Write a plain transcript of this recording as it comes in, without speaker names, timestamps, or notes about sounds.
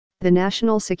The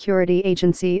National Security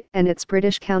Agency and its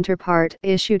British counterpart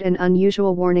issued an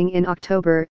unusual warning in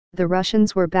October: the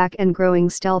Russians were back and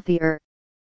growing stealthier.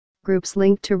 Groups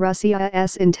linked to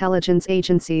Russia's intelligence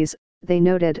agencies, they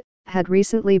noted, had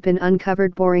recently been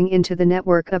uncovered boring into the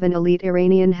network of an elite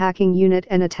Iranian hacking unit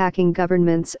and attacking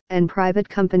governments and private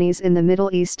companies in the Middle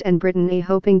East and Britain,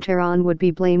 hoping Tehran would be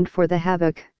blamed for the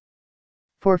havoc.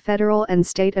 For federal and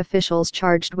state officials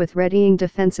charged with readying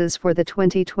defenses for the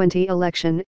 2020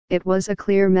 election, it was a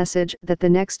clear message that the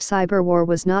next cyber war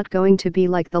was not going to be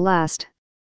like the last.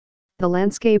 The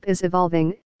landscape is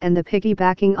evolving, and the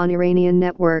piggybacking on Iranian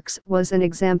networks was an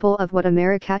example of what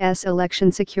America's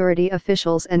election security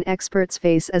officials and experts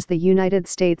face as the United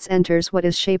States enters what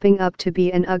is shaping up to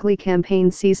be an ugly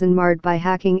campaign season marred by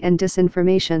hacking and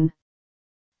disinformation.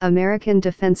 American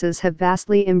defenses have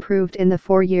vastly improved in the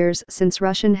 4 years since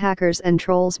Russian hackers and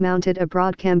trolls mounted a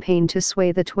broad campaign to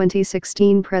sway the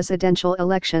 2016 presidential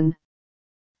election.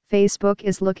 Facebook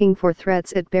is looking for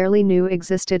threats it barely knew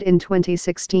existed in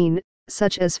 2016,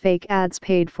 such as fake ads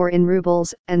paid for in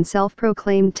rubles and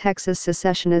self-proclaimed Texas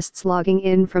secessionists logging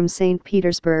in from St.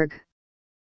 Petersburg.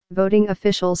 Voting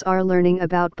officials are learning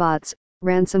about bots,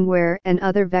 ransomware, and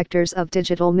other vectors of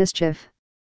digital mischief.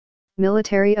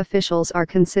 Military officials are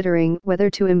considering whether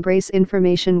to embrace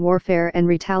information warfare and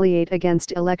retaliate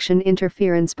against election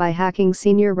interference by hacking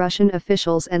senior Russian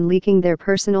officials and leaking their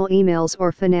personal emails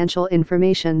or financial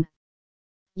information.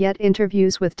 Yet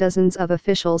interviews with dozens of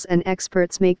officials and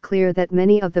experts make clear that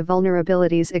many of the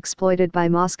vulnerabilities exploited by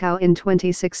Moscow in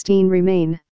 2016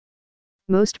 remain.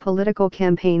 Most political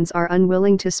campaigns are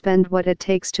unwilling to spend what it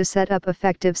takes to set up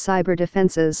effective cyber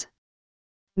defenses.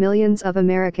 Millions of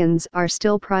Americans are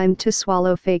still primed to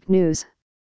swallow fake news.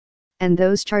 And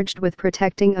those charged with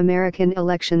protecting American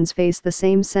elections face the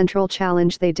same central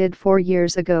challenge they did 4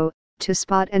 years ago: to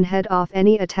spot and head off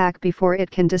any attack before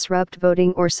it can disrupt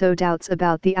voting or sow doubts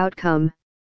about the outcome.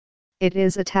 It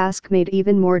is a task made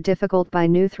even more difficult by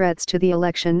new threats to the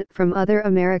election from other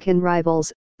American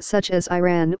rivals, such as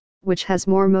Iran, which has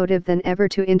more motive than ever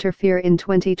to interfere in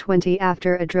 2020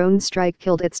 after a drone strike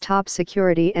killed its top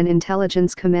security and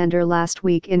intelligence commander last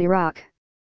week in Iraq.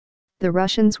 The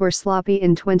Russians were sloppy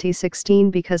in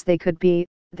 2016 because they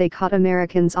caught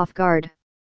Americans off guard.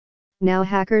 Now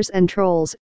hackers and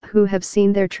trolls, who have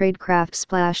seen their tradecraft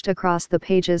splashed across the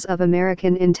pages of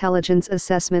American intelligence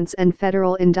assessments and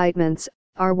federal indictments,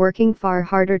 are working far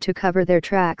harder to cover their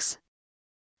tracks.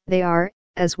 They are,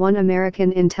 as one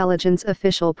American intelligence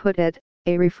official put it,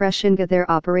 refreshing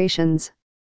their operations.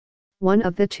 One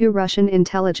of the 2 Russian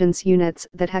intelligence units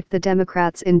that hacked the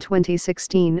Democrats in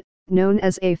 2016, known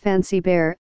as a Fancy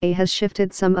Bear, has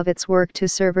shifted some of its work to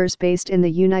servers based in the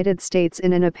United States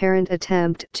in an apparent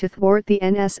attempt to thwart the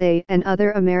NSA and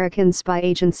other American spy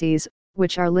agencies,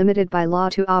 which are limited by law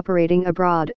to operating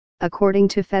abroad, according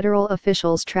to federal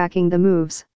officials tracking the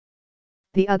moves.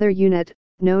 The other unit,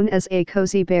 known as a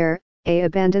Cozy Bear,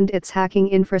 abandoned its hacking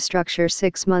infrastructure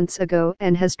 6 months ago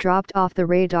and has dropped off the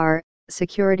radar,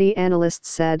 security analysts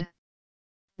said.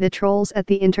 The trolls at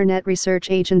the Internet Research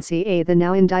Agency, the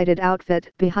now indicted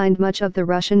outfit behind much of the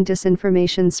Russian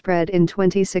disinformation spread in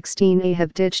 2016,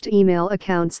 have ditched email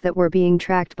accounts that were being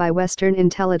tracked by Western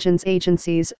intelligence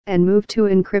agencies and moved to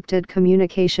encrypted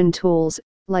communication tools,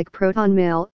 like Proton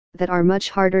Mail, that are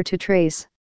much harder to trace.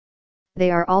 They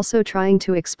are also trying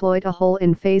to exploit a hole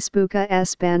in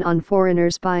Facebook's ban on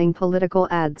foreigners buying political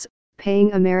ads,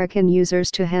 paying American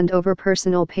users to hand over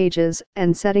personal pages,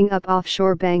 and setting up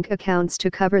offshore bank accounts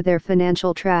to cover their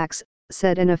financial tracks,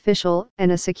 said an official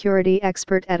and a security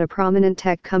expert at a prominent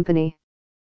tech company.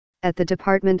 At the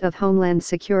Department of Homeland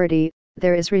Security,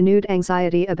 there is renewed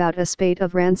anxiety about a spate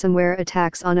of ransomware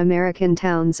attacks on American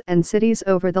towns and cities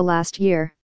over the last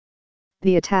year.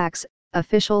 The attacks,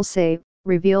 officials say,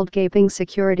 revealed gaping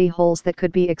security holes that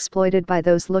could be exploited by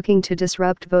those looking to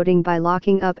disrupt voting by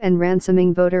locking up and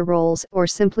ransoming voter rolls or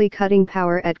simply cutting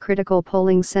power at critical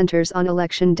polling centers on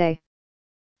election day.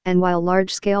 And while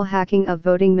large-scale hacking of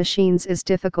voting machines is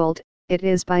difficult, it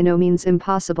is by no means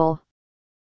impossible.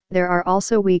 There are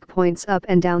also weak points up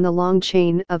and down the long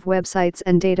chain of websites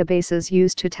and databases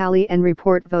used to tally and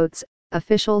report votes,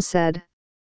 officials said.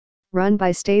 Run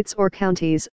by states or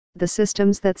counties, the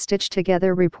systems that stitch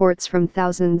together reports from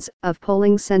thousands of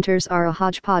polling centers are a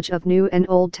hodgepodge of new and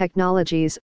old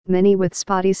technologies, many with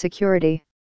spotty security.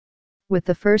 With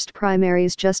the first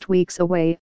primaries just weeks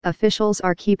away, officials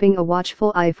are keeping a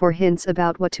watchful eye for hints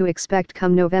about what to expect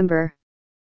come November.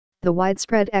 The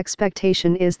widespread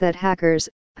expectation is that hackers,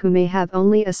 who may have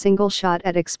only a single shot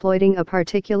at exploiting a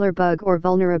particular bug or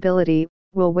vulnerability,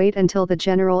 will wait until the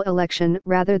general election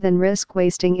rather than risk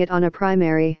wasting it on a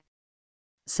primary.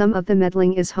 Some of the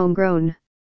meddling is homegrown.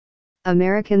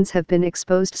 Americans have been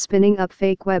exposed spinning up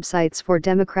fake websites for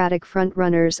Democratic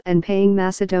frontrunners and paying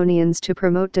Macedonians to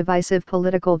promote divisive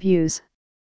political views.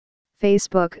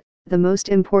 Facebook, the most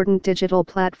important digital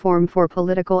platform for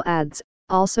political ads,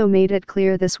 also made it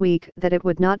clear this week that it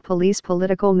would not police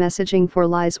political messaging for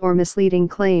lies or misleading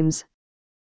claims.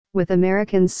 With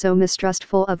Americans so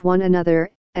mistrustful of one another,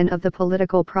 and of the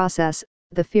political process,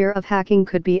 the fear of hacking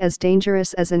could be as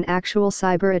dangerous as an actual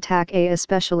cyber attack,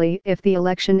 especially if the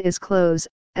election is close,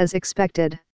 as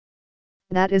expected.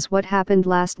 That is what happened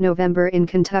last November in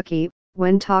Kentucky,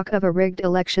 when talk of a rigged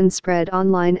election spread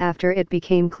online after it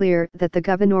became clear that the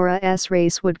governor's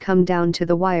race would come down to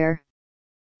the wire.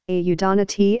 You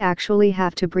don't actually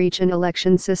have to breach an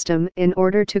election system in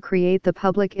order to create the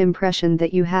public impression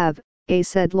that you have,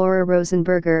 said Laura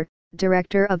Rosenberger,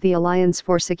 director of the Alliance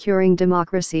for Securing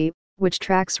Democracy, which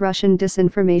tracks Russian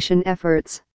disinformation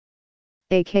efforts.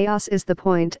 Chaos is the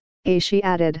point, she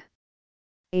added.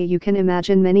 You can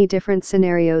imagine many different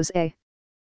scenarios.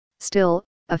 Still,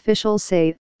 officials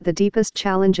say, the deepest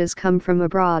challenges come from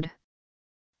abroad.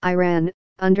 Iran,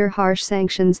 under harsh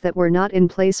sanctions that were not in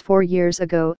place 4 years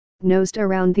ago, nosed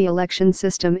around the election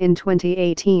system in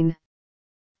 2018.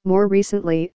 More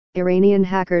recently, Iranian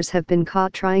hackers have been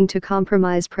caught trying to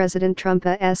compromise President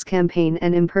Trump's campaign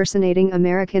and impersonating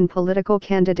American political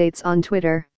candidates on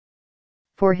Twitter.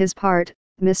 For his part,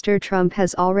 Mr. Trump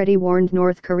has already warned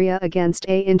North Korea against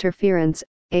interference,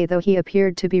 though he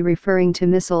appeared to be referring to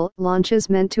missile launches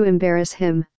meant to embarrass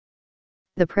him.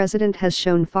 The president has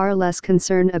shown far less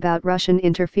concern about Russian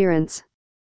interference.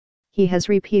 He has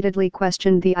repeatedly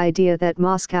questioned the idea that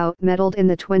Moscow meddled in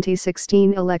the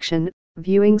 2016 election,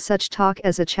 viewing such talk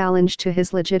as a challenge to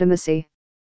his legitimacy.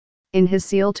 In his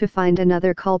zeal to find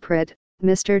another culprit,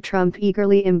 Mr. Trump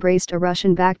eagerly embraced a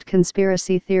Russian-backed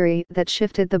conspiracy theory that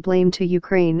shifted the blame to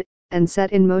Ukraine, and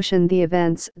set in motion the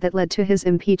events that led to his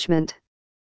impeachment.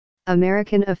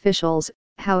 American officials,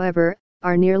 however,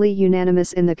 are nearly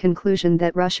unanimous in the conclusion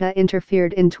that Russia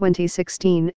interfered in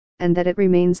 2016, and that it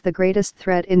remains the greatest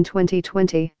threat in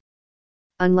 2020.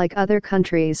 Unlike other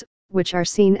countries, which are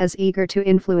seen as eager to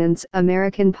influence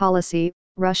American policy,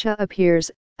 Russia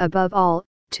appears, above all,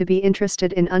 to be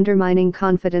interested in undermining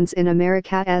confidence in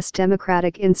America's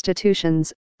democratic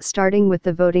institutions, starting with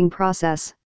the voting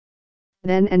process.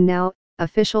 Then and now,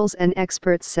 officials and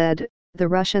experts said, the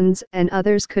Russians and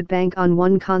others could bank on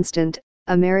one constant: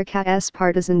 America's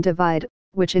partisan divide,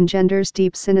 which engenders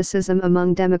deep cynicism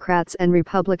among Democrats and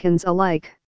Republicans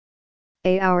alike.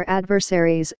 Our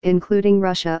adversaries, including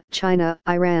Russia, China,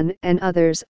 Iran, and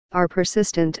others, are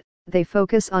persistent. They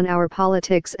focus on our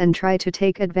politics and try to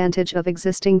take advantage of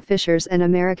existing fissures in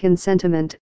American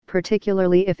sentiment,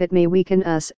 particularly if it may weaken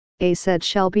us, said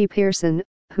Shelby Pearson,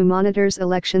 who monitors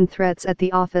election threats at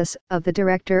the Office of the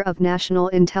Director of National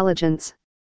Intelligence.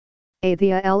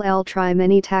 The ALL try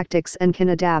many tactics and can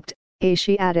adapt,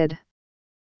 she added.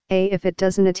 If it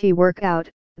doesn't work out,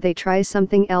 they try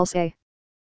something else.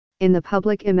 In the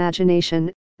public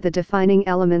imagination, the defining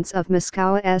elements of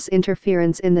Moscow's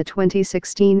interference in the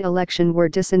 2016 election were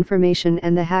disinformation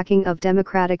and the hacking of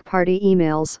Democratic Party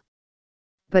emails.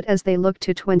 But as they look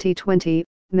to 2020,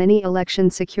 many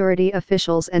election security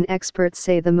officials and experts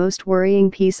say the most worrying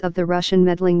piece of the Russian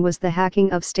meddling was the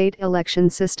hacking of state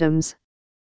election systems.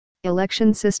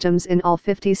 Election systems in all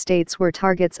 50 states were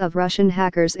targets of Russian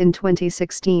hackers in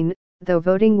 2016, though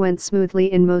voting went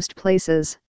smoothly in most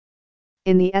places.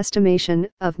 In the estimation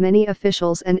of many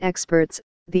officials and experts,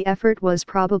 the effort was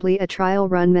probably a trial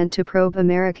run meant to probe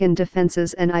American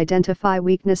defenses and identify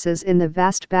weaknesses in the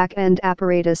vast back-end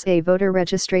apparatus: voter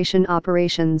registration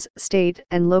operations, state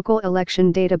and local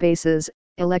election databases,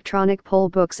 electronic poll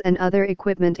books and other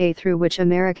equipment through which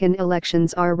American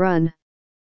elections are run.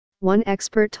 One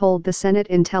expert told the Senate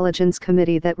Intelligence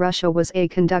Committee that Russia was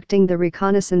conducting the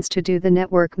reconnaissance to do the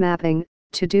network mapping,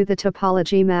 to do the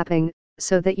topology mapping,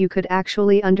 so that you could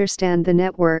actually understand the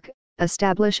network,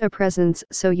 establish a presence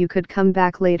so you could come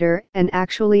back later and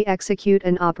actually execute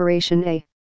an operation.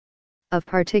 Of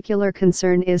particular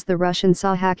concern is the Russian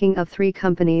hacking of 3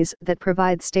 companies that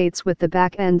provide states with the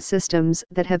back-end systems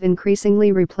that have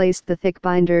increasingly replaced the thick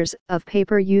binders of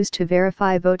paper used to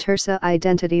verify voters'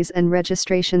 identities and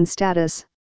registration status.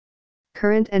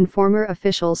 Current and former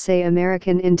officials say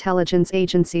American intelligence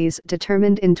agencies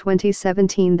determined in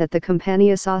 2017 that the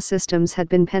companies' systems had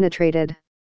been penetrated.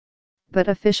 But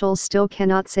officials still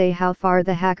cannot say how far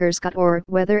the hackers got or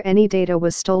whether any data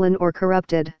was stolen or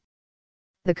corrupted.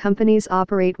 The companies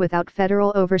operate without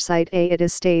federal oversight. It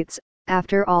is states,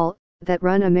 after all, that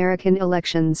run American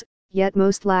elections, yet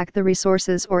most lack the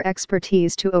resources or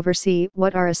expertise to oversee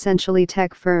what are essentially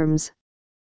tech firms.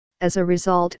 As a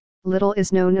result, little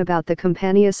is known about the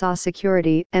company's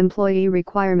security, employee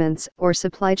requirements, or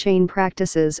supply chain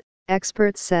practices,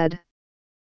 experts said.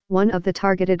 One of the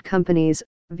targeted companies,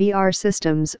 VR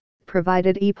Systems,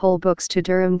 provided e-poll books to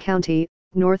Durham County,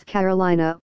 North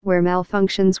Carolina, where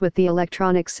malfunctions with the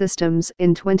electronic systems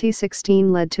in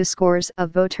 2016 led to scores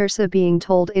of voters being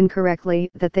told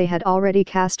incorrectly that they had already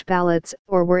cast ballots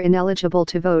or were ineligible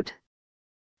to vote.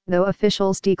 Though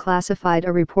officials declassified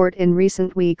a report in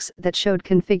recent weeks that showed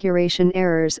configuration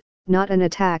errors, not an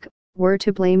attack, were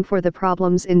to blame for the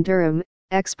problems in Durham,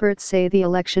 experts say the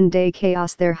election day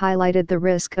chaos there highlighted the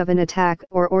risk of an attack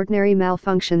or ordinary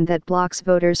malfunction that blocks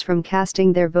voters from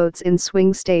casting their votes in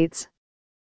swing states.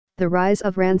 The rise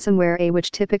of ransomware,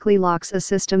 which typically locks a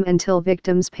system until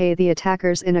victims pay the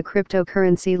attackers in a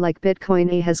cryptocurrency like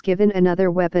Bitcoin, has given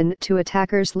another weapon to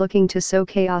attackers looking to sow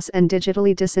chaos and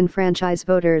digitally disenfranchise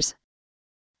voters.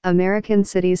 American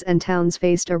cities and towns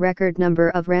faced a record number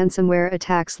of ransomware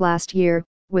attacks last year,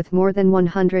 with more than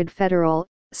 100 federal,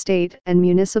 state, and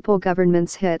municipal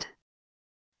governments hit.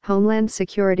 Homeland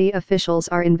Security officials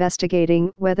are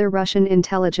investigating whether Russian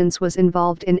intelligence was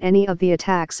involved in any of the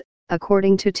attacks,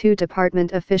 according to two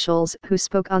department officials who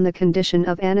spoke on the condition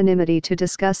of anonymity to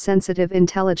discuss sensitive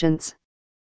intelligence.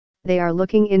 They are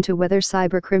looking into whether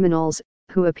cybercriminals,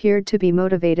 who appeared to be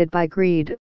motivated by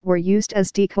greed, were used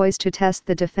as decoys to test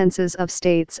the defenses of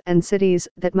states and cities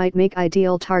that might make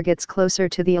ideal targets closer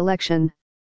to the election.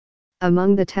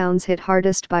 Among the towns hit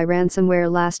hardest by ransomware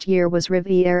last year was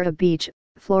Riviera Beach,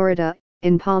 Florida,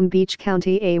 in Palm Beach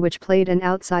County, which played an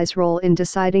outsized role in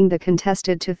deciding the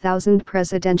contested 2000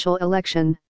 presidential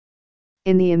election.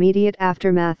 In the immediate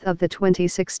aftermath of the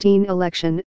 2016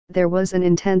 election, there was an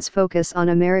intense focus on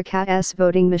America's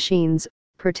voting machines,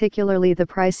 particularly the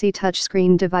pricey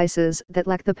touchscreen devices that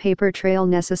lack the paper trail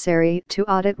necessary to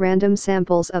audit random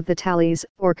samples of the tallies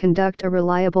or conduct a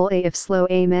reliable, if slow,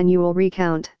 manual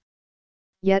recount.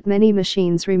 Yet many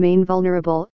machines remain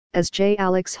vulnerable, as J.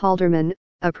 Alex Halderman,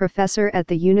 a professor at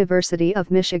the University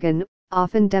of Michigan,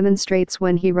 often demonstrates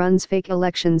when he runs fake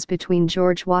elections between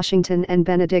George Washington and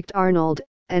Benedict Arnold,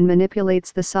 and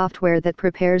manipulates the software that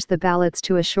prepares the ballots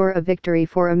to assure a victory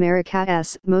for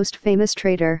America's most famous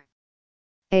traitor.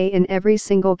 In every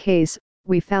single case,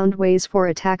 we found ways for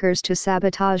attackers to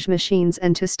sabotage machines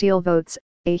and to steal votes,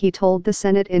 he told the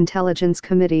Senate Intelligence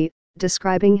Committee,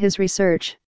 describing his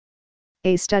research.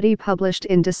 A study published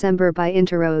in December by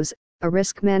Interose, a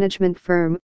risk management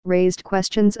firm, raised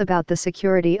questions about the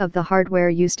security of the hardware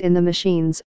used in the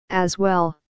machines, as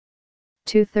well.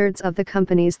 2/3 of the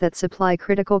companies that supply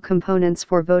critical components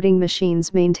for voting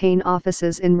machines maintain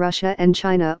offices in Russia and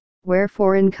China, where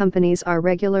foreign companies are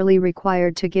regularly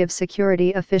required to give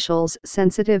security officials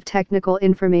sensitive technical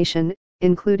information,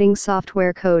 including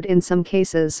software code in some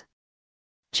cases.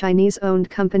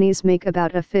 Chinese-owned companies make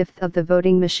about 1/5 of the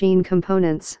voting machine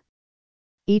components.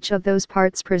 Each of those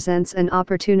parts presents an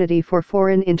opportunity for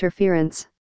foreign interference.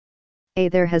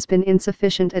 There has been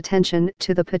insufficient attention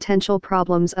to the potential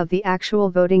problems of the actual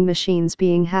voting machines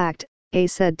being hacked,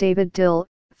 said David Dill,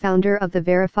 founder of the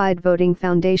Verified Voting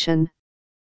Foundation.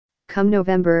 Come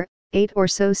November, 8 or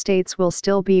so states will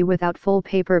still be without full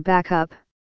paper backup.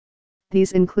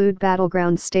 These include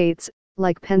battleground states,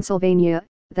 like Pennsylvania,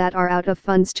 that are out of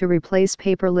funds to replace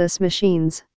paperless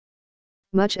machines.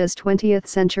 Much as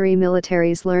 20th-century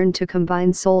militaries learned to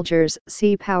combine soldiers,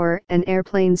 sea power, and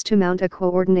airplanes to mount a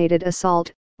coordinated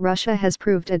assault, Russia has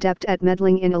proved adept at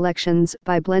meddling in elections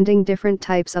by blending different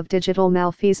types of digital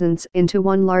malfeasance into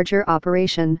one larger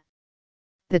operation.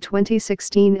 The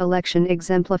 2016 election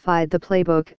exemplified the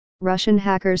playbook. Russian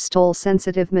hackers stole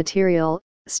sensitive material,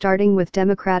 starting with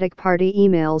Democratic Party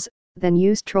emails, then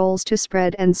used trolls to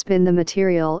spread and spin the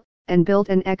material, and built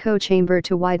an echo chamber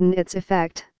to widen its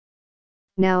effect.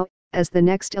 Now, as the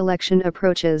next election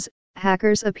approaches,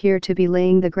 hackers appear to be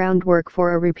laying the groundwork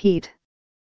for a repeat.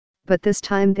 But this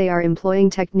time they are employing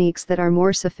techniques that are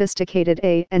more sophisticated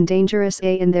and dangerous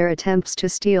in their attempts to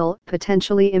steal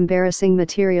potentially embarrassing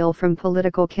material from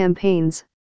political campaigns.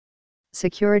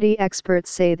 Security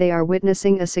experts say they are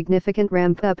witnessing a significant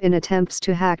ramp-up in attempts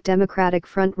to hack Democratic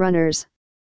front-runners.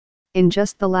 In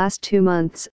just the last 2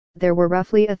 months, there were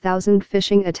roughly 1,000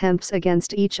 phishing attempts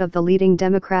against each of the leading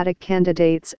Democratic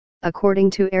candidates, according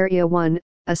to Area 1,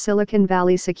 a Silicon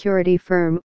Valley security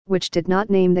firm, which did not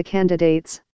name the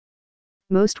candidates.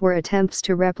 Most were attempts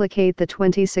to replicate the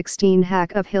 2016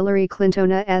 hack of Hillary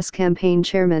Clinton's campaign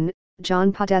chairman,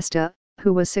 John Podesta,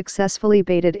 who was successfully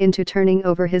baited into turning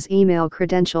over his email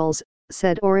credentials,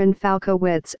 said Oren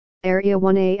Falkowitz, Area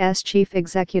 1A's chief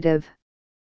executive.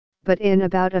 But in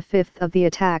about a fifth of the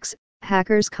attacks,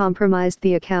 hackers compromised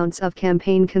the accounts of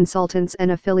campaign consultants and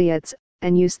affiliates,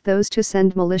 and used those to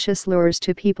send malicious lures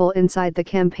to people inside the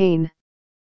campaign.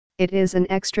 It is an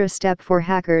extra step for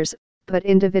hackers, but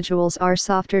individuals are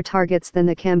softer targets than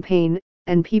the campaign,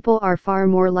 and people are far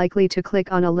more likely to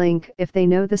click on a link if they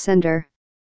know the sender.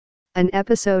 An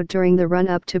episode during the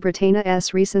run-up to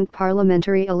Britannia's recent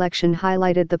parliamentary election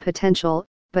highlighted the potential,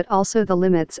 but also the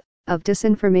limits, of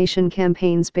disinformation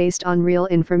campaigns based on real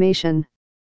information.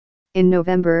 In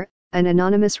November, an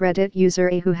anonymous Reddit user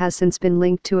who has since been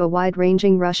linked to a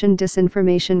wide-ranging Russian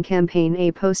disinformation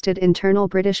campaign posted internal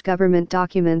British government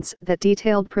documents that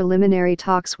detailed preliminary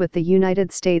talks with the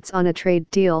United States on a trade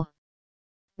deal.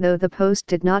 Though the post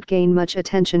did not gain much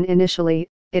attention initially,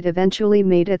 it eventually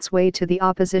made its way to the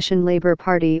opposition Labour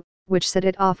Party, which said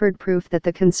it offered proof that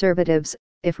the Conservatives,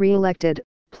 if re-elected,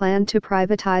 planned to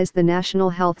privatize the National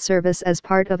Health Service as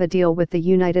part of a deal with the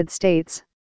United States.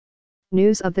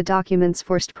 News of the documents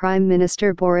forced Prime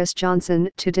Minister Boris Johnson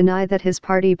to deny that his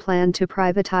party planned to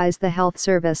privatize the health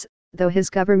service, though his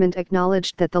government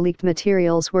acknowledged that the leaked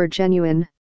materials were genuine.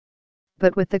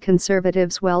 But with the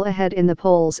Conservatives well ahead in the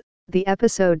polls, the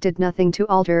episode did nothing to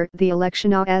alter the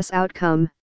election's outcome.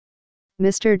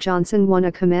 Mr. Johnson won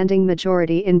a commanding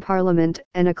majority in Parliament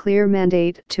and a clear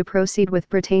mandate to proceed with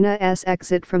Britannia's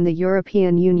exit from the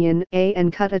European Union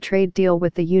and cut a trade deal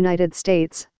with the United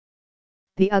States.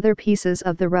 The other pieces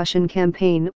of the Russian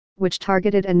campaign, which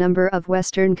targeted a number of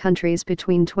Western countries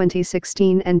between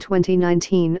 2016 and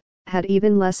 2019, had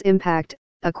even less impact,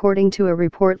 according to a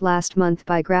report last month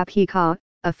by Graphica,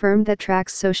 a firm that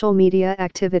tracks social media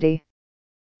activity.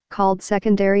 Called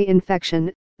Secondary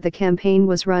Infection, the campaign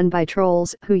was run by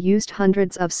trolls who used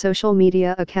hundreds of social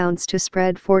media accounts to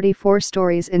spread 44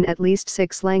 stories in at least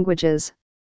 6 languages.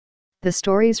 The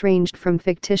stories ranged from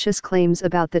fictitious claims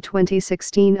about the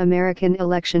 2016 American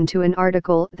election to an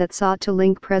article that sought to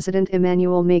link President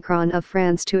Emmanuel Macron of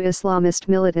France to Islamist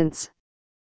militants.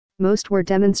 Most were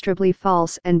demonstrably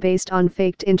false and based on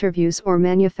faked interviews or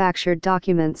manufactured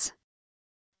documents.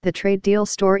 The trade deal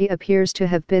story appears to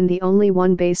have been the only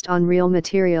one based on real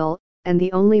material, and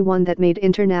the only one that made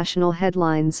international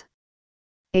headlines.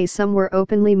 Some were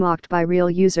openly mocked by real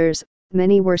users,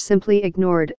 many were simply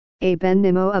ignored, Ben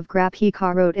Nimmo of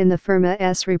Graphica wrote in the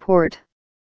firma's report.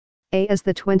 As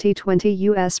the 2020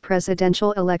 U.S.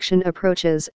 presidential election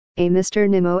approaches, Mr.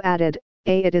 Nimmo added,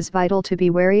 it is vital to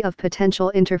be wary of potential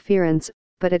interference,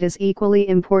 but it is equally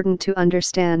important to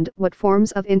understand what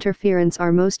forms of interference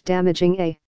are most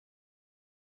damaging.